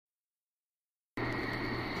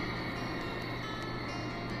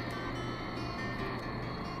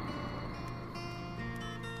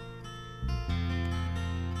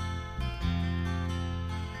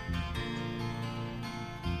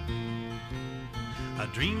I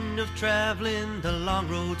dreamed of traveling the long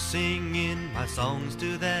road, singing my songs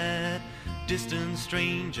to that distant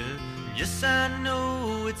stranger. Yes, I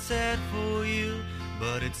know it's sad for you,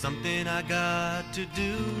 but it's something I got to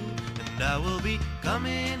do. And I will be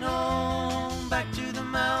coming home, back to the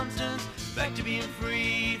mountains, back to being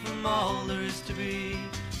free from all there is to be.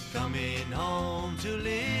 Coming home to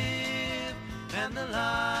live, and the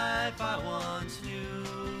life I once knew.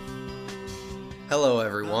 Hello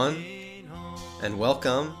everyone, and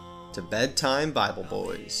welcome to Bedtime Bible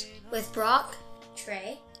Boys with Brock,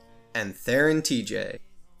 Trey, and Theron TJ.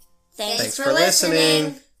 Thanks for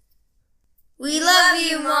listening. We love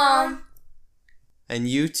you, Mom. And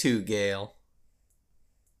you too, Gail.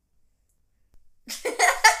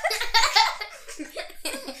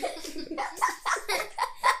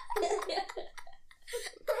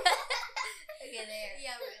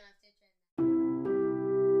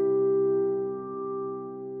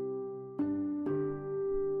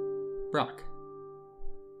 Brock,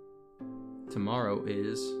 tomorrow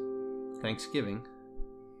is Thanksgiving.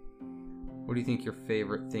 What do you think your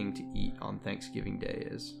favorite thing to eat on Thanksgiving Day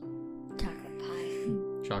is? Chocolate pie.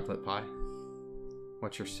 Chocolate pie?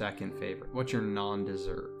 What's your second favorite? What's your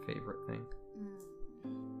non-dessert favorite thing? I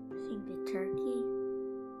think the turkey.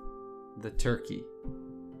 The turkey.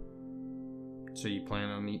 So you plan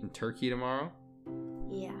on eating turkey tomorrow?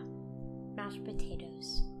 Yeah. Mashed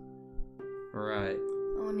potatoes. Alright.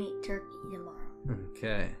 I want to eat turkey tomorrow.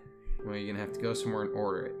 Okay. Well, you're going to have to go somewhere and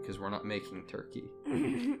order it, because we're not making turkey.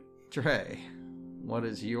 Trey, what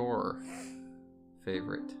is your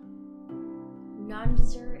favorite?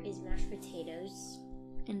 Non-dessert is mashed potatoes.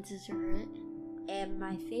 And dessert. And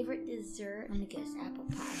my favorite dessert, I'm going to guess apple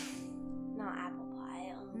pie. Not apple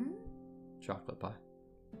pie. Chocolate pie.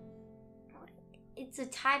 It's a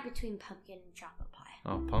tie between pumpkin and chocolate pie.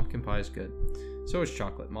 Oh, pumpkin pie is good. So is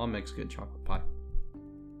chocolate. Mom makes good chocolate pie.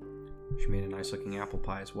 She made a nice looking apple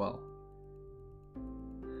pie as well.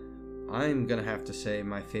 I'm gonna have to say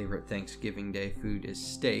my favorite Thanksgiving Day food is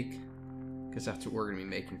steak, because that's what we're gonna be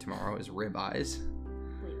making tomorrow, is ribeyes.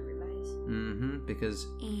 Wait, ribeyes? Mm-hmm, because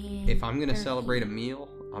And if I'm gonna turkey. celebrate a meal,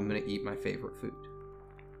 I'm gonna eat my favorite food.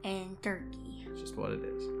 And turkey. It's just what it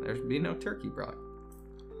is. There's be no turkey, Brock.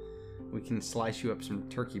 We can slice you up some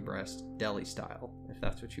turkey breast, deli style, if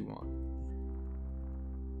that's what you want.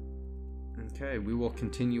 Okay, we will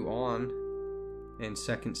continue on in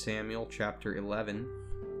 2 Samuel chapter 11.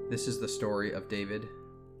 This is the story of David,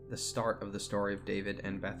 the start of the story of David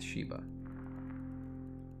and Bathsheba.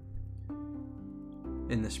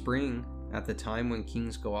 In the spring, at the time when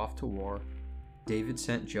kings go off to war, David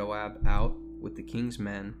sent Joab out with the king's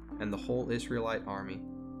men and the whole Israelite army.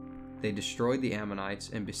 They destroyed the Ammonites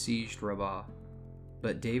and besieged Rabbah,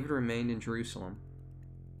 but David remained in Jerusalem.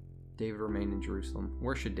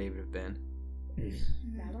 Where should David have been?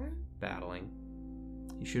 Battling.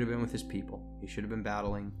 He should have been with his people. He should have been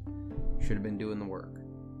battling. He should have been doing the work.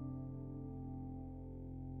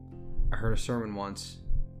 I heard a sermon once.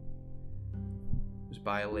 It was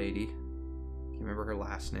by a lady. I can't remember her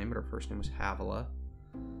last name, but her first name was Havilah.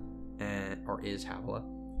 Is Havilah.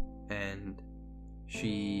 And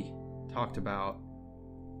she talked about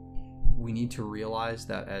we need to realize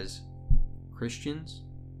that as Christians,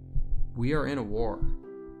 we are in a war.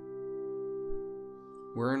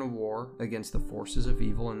 We're in a war against the forces of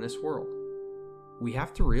evil in this world. We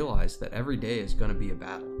have to realize that every day is going to be a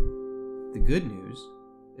battle. The good news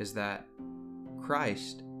is that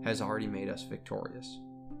Christ has already made us victorious.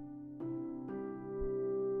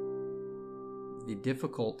 The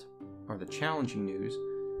difficult or the challenging news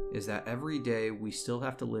is that every day we still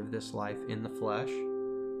have to live this life in the flesh,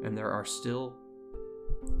 and there is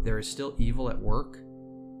still evil at work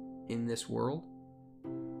in this world.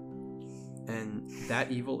 And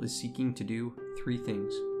that evil is seeking to do three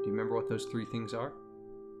things. Do you remember what those three things are?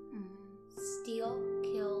 Steal,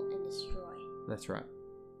 kill, and destroy. That's right.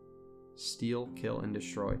 Steal, kill, and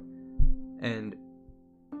destroy. And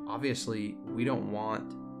obviously, we don't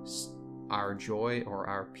want our joy or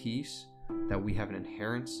our peace that we have an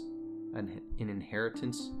inheritance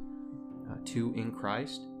to in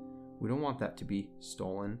Christ. We don't want that to be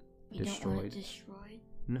stolen, destroyed. Don't want it destroyed?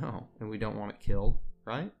 No, and we don't want it killed,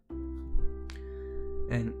 right?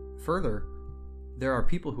 And further, there are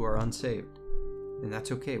people who are unsaved, and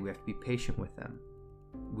that's okay. We have to be patient with them.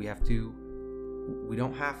 We're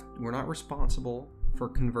not responsible for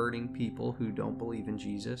converting people who don't believe in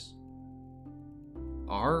Jesus.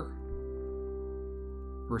 Our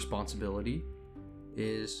responsibility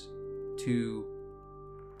is to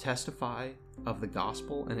testify of the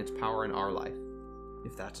gospel and its power in our life.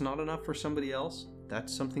 If that's not enough for somebody else,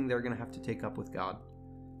 that's something they're going to have to take up with God.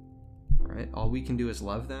 Right? right? All we can do is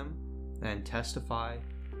love them and testify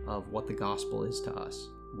of what the gospel is to us,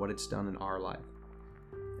 what it's done in our life.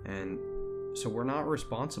 And so we're not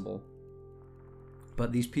responsible.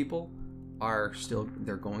 But these people are still,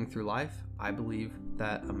 they're going through life. I believe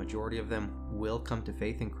that a majority of them will come to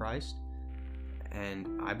faith in Christ.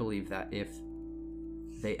 And I believe that if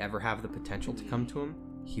they ever have the potential to come to him,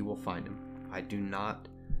 he will find him. I do not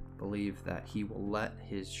believe that he will let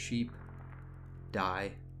his sheep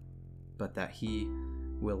die, but that he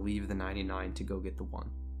will leave the 99 to go get the one.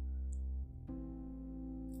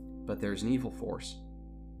 But there's an evil force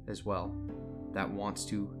as well that wants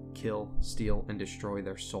to kill, steal, and destroy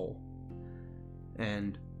their soul.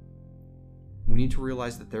 And we need to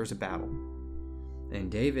realize that there's a battle.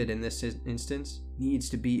 And David, in this instance, needs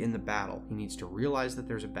to be in the battle. He needs to realize that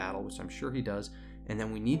there's a battle, which I'm sure he does, and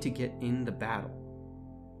then we need to get in the battle.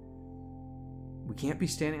 We can't be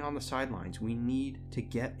standing on the sidelines. We need to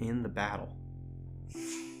get in the battle.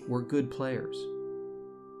 We're good players.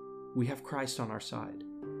 We have Christ on our side.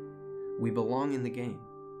 We belong in the game.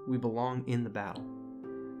 We belong in the battle.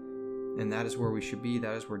 And that is where we should be.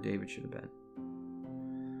 That is where David should have been.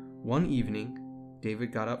 One evening,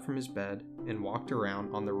 David got up from his bed and walked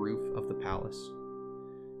around on the roof of the palace.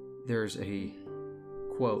 There's a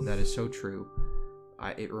quote that is so true.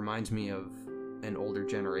 It reminds me of an older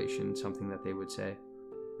generation, something that they would say.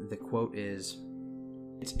 The quote is,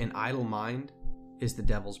 "It's an idle mind is the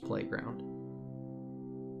devil's playground."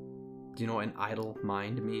 Do you know what an idle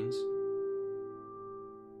mind means?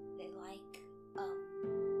 They like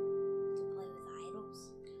to play with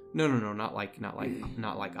idols. No, not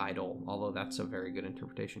like idle, although that's a very good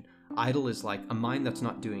interpretation. Idle is like a mind that's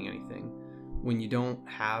not doing anything. When you don't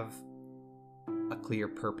have a clear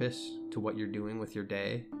purpose to what you're doing with your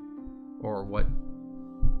day or what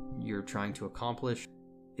you're trying to accomplish,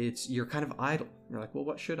 you're kind of idle. You're like, well,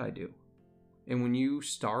 what should I do? And when you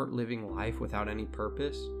start living life without any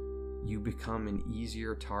purpose, you become an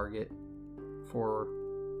easier target for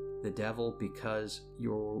the devil, because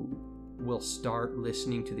you will start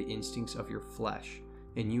listening to the instincts of your flesh.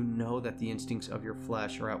 And you know that the instincts of your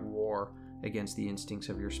flesh are at war against the instincts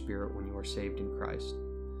of your spirit when you are saved in Christ.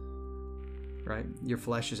 Right? Your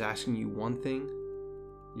flesh is asking you one thing,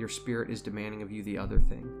 your spirit is demanding of you the other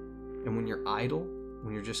thing. And when you're idle,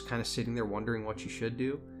 when you're just kind of sitting there wondering what you should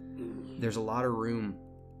do, there's a lot of room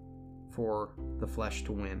for the flesh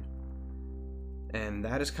to win. And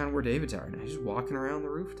that is kind of where David's at right now. He's just walking around the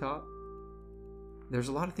rooftop. There's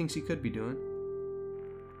a lot of things he could be doing,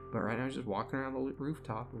 but right now he's just walking around the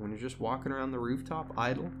rooftop. And when you're just walking around the rooftop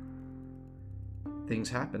idle, things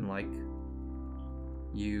happen. Like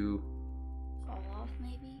you Fall off,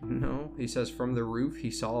 maybe? No, he says from the roof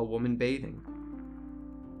he saw a woman bathing.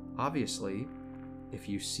 Obviously, if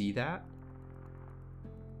you see that,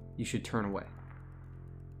 you should turn away.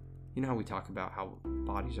 You know how we talk about how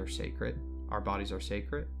bodies are sacred? Our bodies are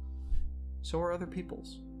sacred. So are other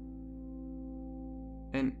people's.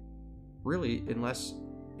 And really, unless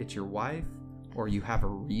it's your wife or you have a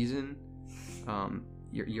reason,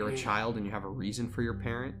 you're a child and you have a reason for your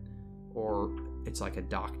parent, or it's like a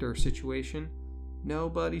doctor situation,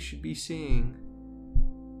 nobody should be seeing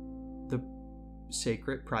the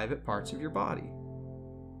sacred private parts of your body.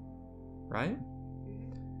 Right?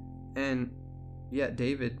 And yet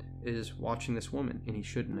David is watching this woman, and he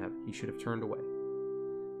shouldn't have. He should have turned away.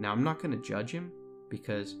 Now, I'm not going to judge him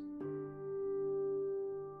because...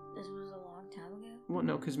 This was a long time ago? Well,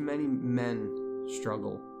 no, because many men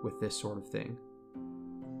struggle with this sort of thing.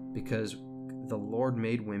 Because the Lord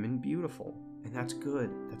made women beautiful, and that's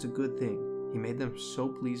good. That's a good thing. He made them so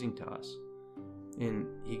pleasing to us. And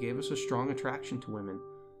he gave us a strong attraction to women.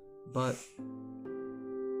 But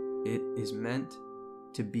it is meant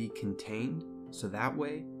to be contained, so that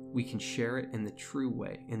way we can share it in the true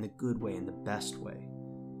way, in the good way, in the best way,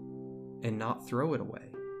 and not throw it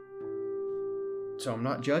away. So I'm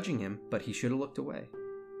not judging him, but he should have looked away.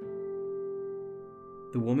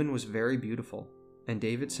 The woman was very beautiful, and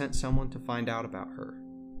David sent someone to find out about her.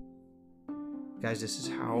 Guys, this is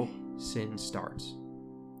how sin starts.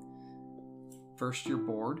 First, you're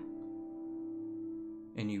bored,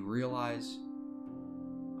 and you realize,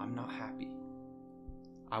 I'm not happy.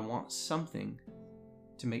 I want something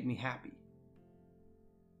to make me happy.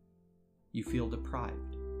 You feel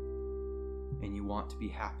deprived, and you want to be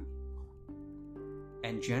happy.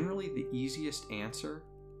 And generally, the easiest answer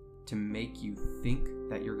to make you think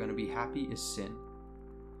that you're going to be happy is sin.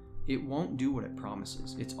 It won't do what it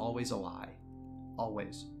promises. It's always a lie.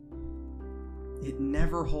 Always. It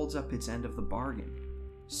never holds up its end of the bargain.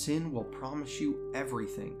 Sin will promise you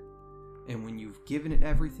everything, and when you've given it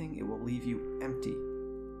everything, it will leave you empty.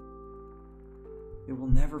 It will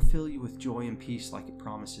never fill you with joy and peace like it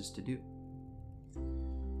promises to do.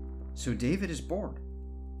 So David is bored.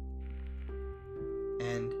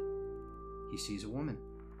 And he sees a woman.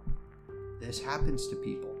 This happens to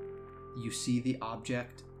people. You see the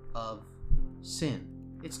object of sin.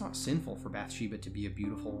 It's not sinful for Bathsheba to be a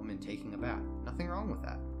beautiful woman taking a bath. Nothing wrong with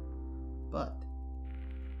that. But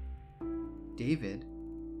David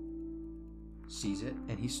sees it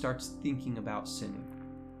and he starts thinking about sinning.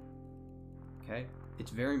 Okay? It's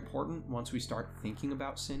very important once we start thinking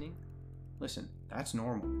about sinning. Listen, that's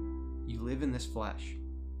normal. You live in this flesh.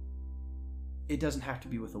 It doesn't have to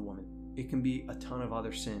be with a woman. It can be a ton of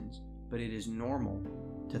other sins. But it is normal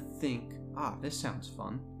to think, this sounds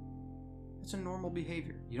fun. It's a normal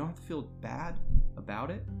behavior. You don't have to feel bad about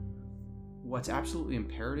it. What's absolutely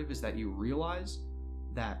imperative is that you realize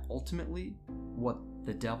that ultimately what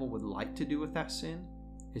the devil would like to do with that sin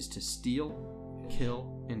is to steal,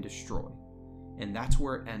 kill, and destroy. And that's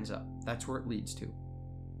where it ends up. That's where it leads to.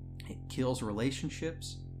 It kills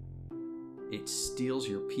relationships. It steals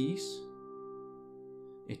your peace.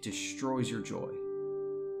 It destroys your joy.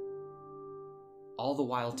 All the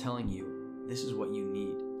while telling you, this is what you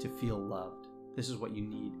need to feel loved. This is what you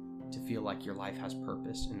need to feel like your life has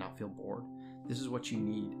purpose and not feel bored. This is what you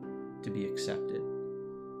need to be accepted.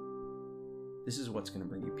 This is what's going to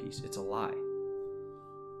bring you peace. It's a lie.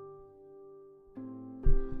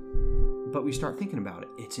 But we start thinking about it.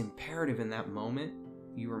 It's imperative in that moment.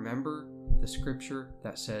 You remember the scripture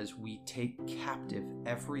that says we take captive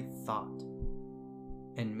every thought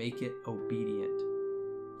and make it obedient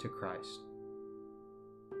to Christ.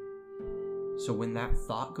 So when that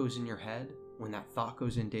thought goes in your head, when that thought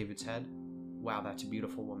goes in David's head, wow, that's a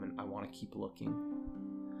beautiful woman. I want to keep looking.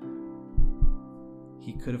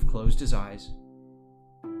 He could have closed his eyes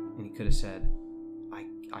and he could have said,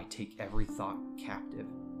 I take every thought captive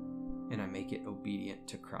and I make it obedient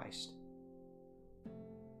to Christ.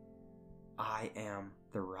 I am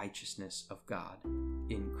the righteousness of God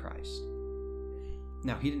in Christ.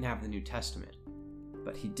 Now, he didn't have the New Testament,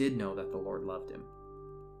 but he did know that the Lord loved him.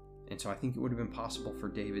 And so I think it would have been possible for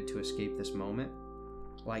David to escape this moment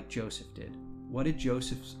like Joseph did. What did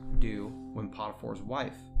Joseph do when Potiphar's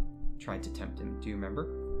wife tried to tempt him? Do you remember?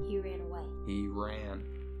 He ran away. He ran.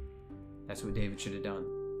 That's what David should have done.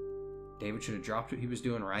 David should have dropped what he was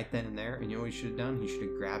doing right then and there. And you know what he should have done? He should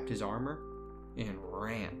have grabbed his armor and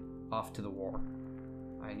ran off to the war.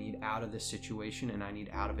 I need out of this situation and I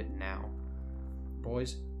need out of it now.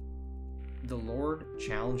 Boys, the Lord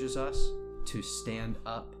challenges us to stand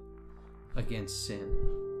up against sin,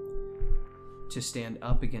 to stand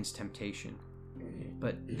up against temptation.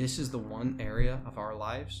 But this is the one area of our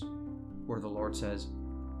lives where the Lord says,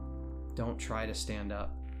 don't try to stand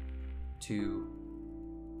up to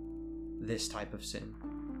this type of sin.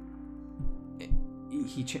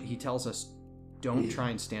 He tells us, don't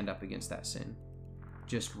try and stand up against that sin.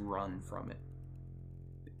 Just run from it.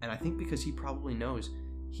 And I think because he probably knows,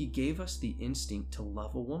 he gave us the instinct to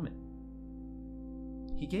love a woman.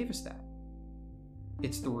 He gave us that.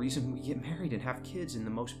 It's the reason we get married and have kids, and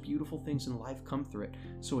the most beautiful things in life come through it.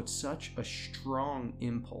 So it's such a strong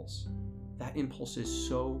impulse. That impulse is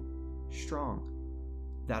so strong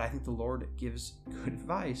that I think the Lord gives good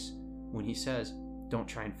advice when he says, don't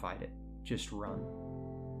try and fight it. Just run.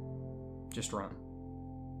 Just run.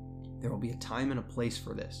 There will be a time and a place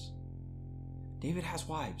for this. David has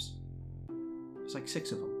wives. There's like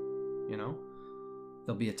 6 of them, you know?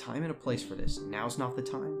 There'll be a time and a place for this. Now's not the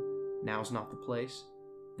time. Now's not the place.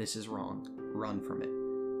 This is wrong. Run from it.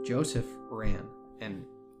 Joseph ran, and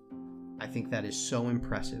I think that is so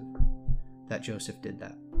impressive that Joseph did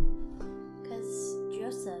that. Because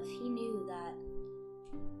Joseph, he knew that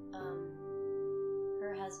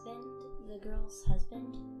her husband, the girl's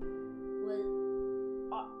husband,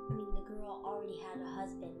 the girl already had a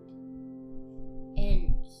husband,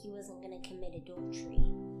 and he wasn't going to commit adultery.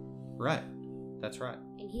 Right. That's right.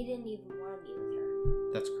 And he didn't even want to be with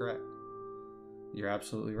her. That's correct. You're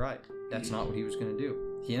absolutely right. That's not what he was going to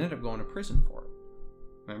do. He ended up going to prison for it.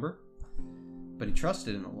 Remember? But he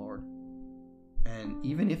trusted in the Lord. And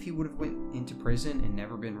even if he would have went into prison and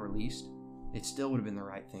never been released, it still would have been the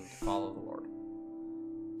right thing to follow the Lord,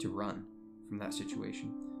 to run from that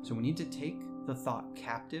situation. So we need to take the thought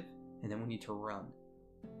captive, and then we need to run.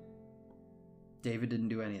 David didn't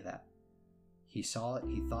do any of that. He saw it,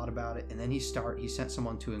 he thought about it, and then he sent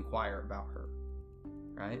someone to inquire about her.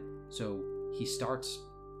 Right? So he starts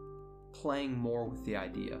playing more with the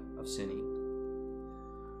idea of sinning.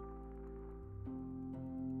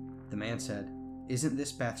 The man said, "Isn't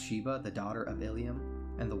this Bathsheba, the daughter of Eliam,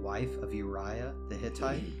 and the wife of Uriah the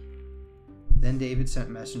Hittite?" Then David sent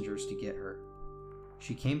messengers to get her.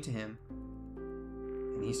 She came to him,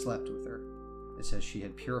 and he slept with her. It says she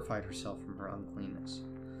had purified herself from her uncleanness.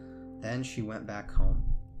 Then she went back home.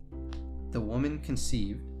 The woman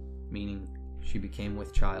conceived, meaning she became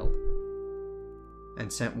with child,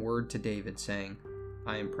 and sent word to David saying,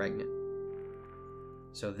 I am pregnant.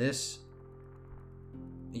 So this,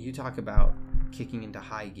 you talk about kicking into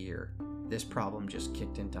high gear. This problem just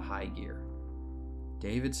kicked into high gear.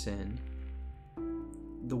 David sinned.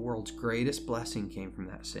 The world's greatest blessing came from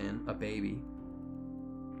that sin, a baby.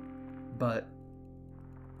 But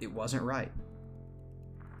it wasn't right.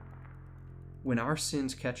 When our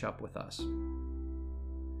sins catch up with us,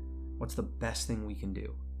 what's the best thing we can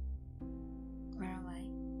do? Run away.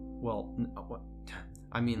 Well,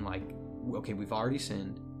 I mean, like, okay, we've already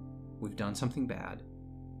sinned, we've done something bad,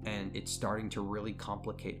 and it's starting to really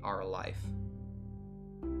complicate our life.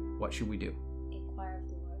 What should we do? Inquire of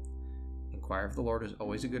the Lord. Inquire of the Lord is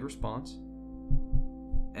always a good response.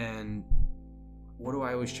 And what do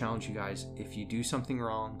I always challenge you guys? If you do something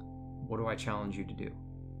wrong, what do I challenge you to do?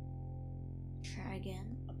 Try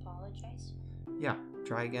again. Apologize. Yeah,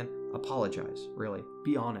 try again. Apologize, really.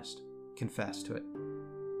 Be honest. Confess to it.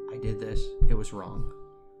 I did this. It was wrong.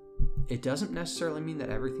 It doesn't necessarily mean that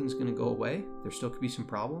everything's going to go away. There still could be some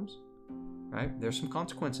problems, right? There's some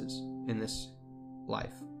consequences in this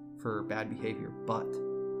life for bad behavior, but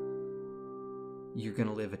you're going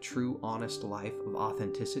to live a true, honest life of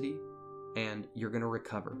authenticity, and you're going to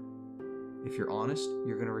recover. If you're honest,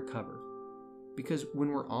 you're going to recover. Because when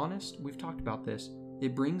we're honest, we've talked about this,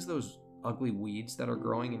 it brings those ugly weeds that are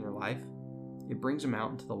growing in your life, it brings them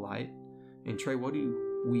out into the light. And Trey, what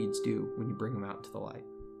do weeds do when you bring them out into the light?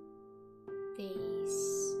 They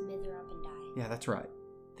smother up and die. Yeah, that's right.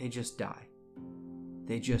 They just die.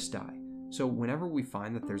 They just die. So whenever we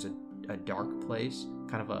find that there's a dark place,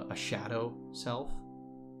 kind of a shadow self,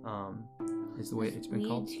 is the way it's been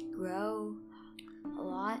called. Weeds grow a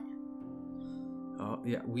lot. Oh,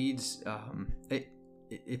 yeah, weeds,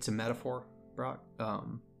 it's a metaphor, Brock.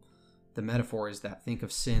 The metaphor is that think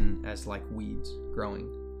of sin as like weeds growing.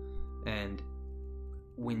 And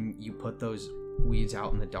when you put those weeds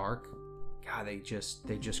out in the dark, God, they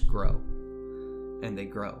just grow. And they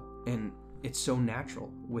grow. And it's so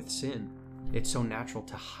natural with sin. It's so natural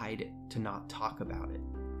to hide it, to not talk about it.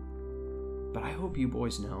 But I hope you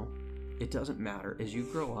boys know, it doesn't matter. As you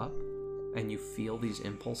grow up and you feel these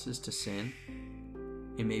impulses to sin,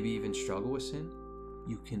 and maybe even struggle with sin,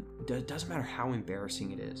 it doesn't matter how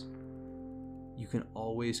embarrassing it is. You can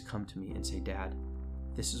always come to me and say, Dad,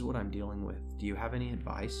 this is what I'm dealing with. Do you have any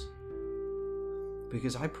advice?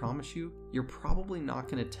 Because I promise you, you're probably not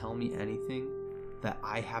going to tell me anything that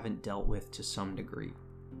I haven't dealt with to some degree.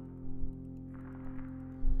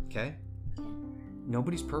 Okay?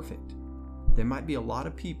 Nobody's perfect. There might be a lot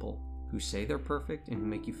of people who say they're perfect and who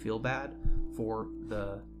make you feel bad for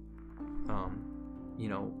the,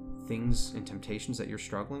 things and temptations that you're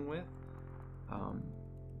struggling with.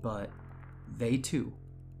 But they too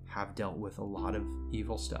have dealt with a lot of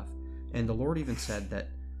evil stuff. And the Lord even said that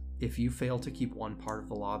if you fail to keep one part of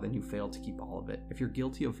the law, then you fail to keep all of it. If you're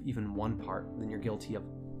guilty of even one part, then you're guilty of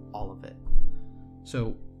all of it.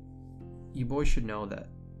 So you boys should know that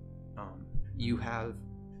you have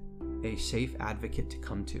a safe advocate to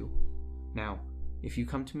come to. Now, if you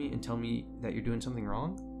come to me and tell me that you're doing something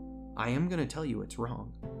wrong, I am going to tell you it's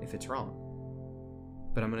wrong if it's wrong.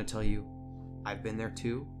 But I'm going to tell you, I've been there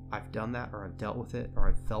too. I've done that, or I've dealt with it, or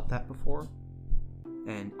I've felt that before.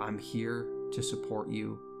 And I'm here to support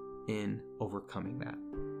you in overcoming that.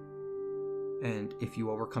 And if you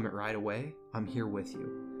overcome it right away, I'm here with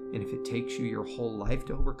you. And if it takes you your whole life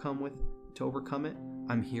to overcome it,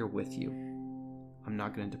 I'm here with you. I'm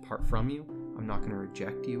not going to depart from you. I'm not going to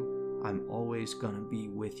reject you. I'm always going to be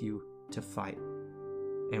with you to fight.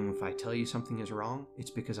 And if I tell you something is wrong, it's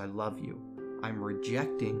because I love you. I'm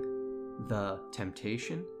rejecting the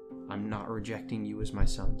temptation. I'm not rejecting you as my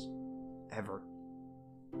sons. Ever.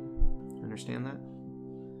 Understand that?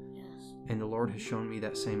 Yes. And the Lord has shown me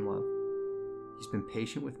that same love. He's been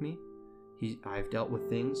patient with me. I've dealt with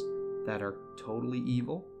things that are totally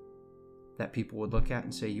evil, that people would look at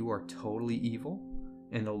and say, you are totally evil.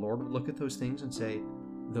 And the Lord would look at those things and say,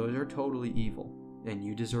 those are totally evil, and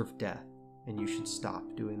you deserve death, and you should stop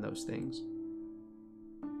doing those things.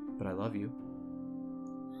 But I love you.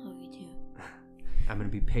 I love you too. I'm going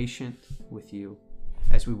to be patient with you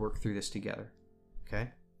as we work through this together. Okay?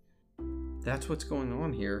 That's what's going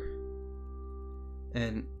on here.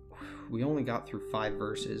 And we only got through 5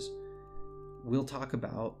 verses. We'll talk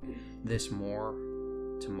about this more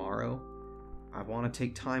tomorrow. I want to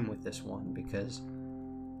take time with this one because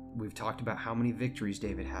we've talked about how many victories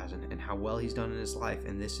David has and how well he's done in his life.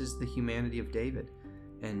 And this is the humanity of David.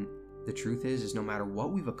 And the truth is no matter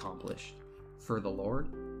what we've accomplished for the Lord,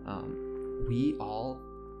 we all,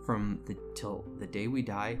 till the day we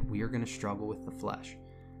die, we are going to struggle with the flesh.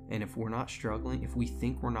 And if we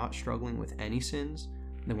think we're not struggling with any sins,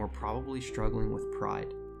 then we're probably struggling with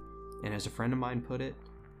pride. And as a friend of mine put it,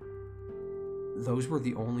 those were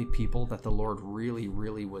the only people that the Lord really,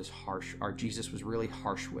 really was harsh, or Jesus was really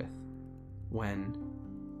harsh with when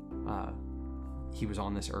he was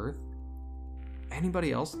on this earth.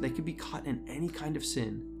 Anybody else, they could be caught in any kind of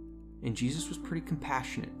sin, and Jesus was pretty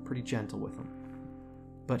compassionate, pretty gentle with them.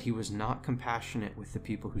 But he was not compassionate with the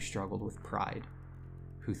people who struggled with pride,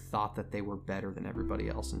 who thought that they were better than everybody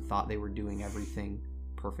else and thought they were doing everything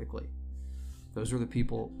perfectly. Those were the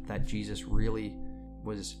people that Jesus really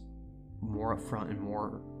was more upfront and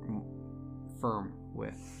more firm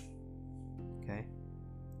with. Okay?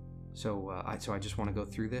 So I just want to go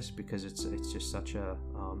through this because it's just such a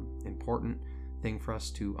important thing for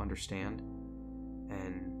us to understand,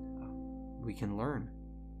 and we can learn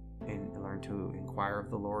to inquire of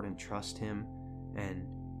the Lord and trust him and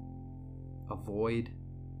avoid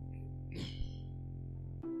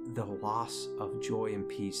the loss of joy and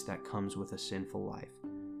peace that comes with a sinful life.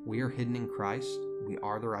 We are hidden in Christ. We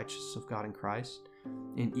are the righteousness of God in Christ.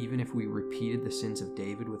 And even if we repeated the sins of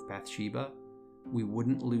David with Bathsheba, we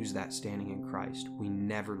wouldn't lose that standing in Christ. We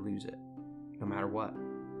never lose it, no matter what.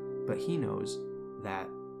 But he knows that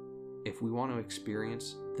if we want to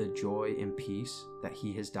experience the joy and peace that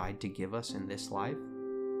he has died to give us in this life,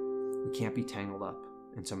 we can't be tangled up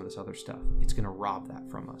in some of this other stuff. It's going to rob that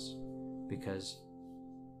from us, because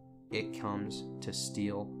it comes to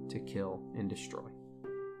steal, to kill, and destroy.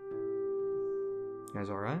 You guys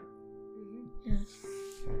all right? Yes.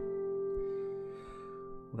 Okay.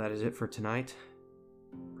 Well, that is it for tonight.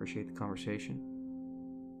 Appreciate the conversation.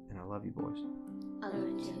 And I love you boys. I love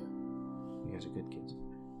you too. You guys are good kids.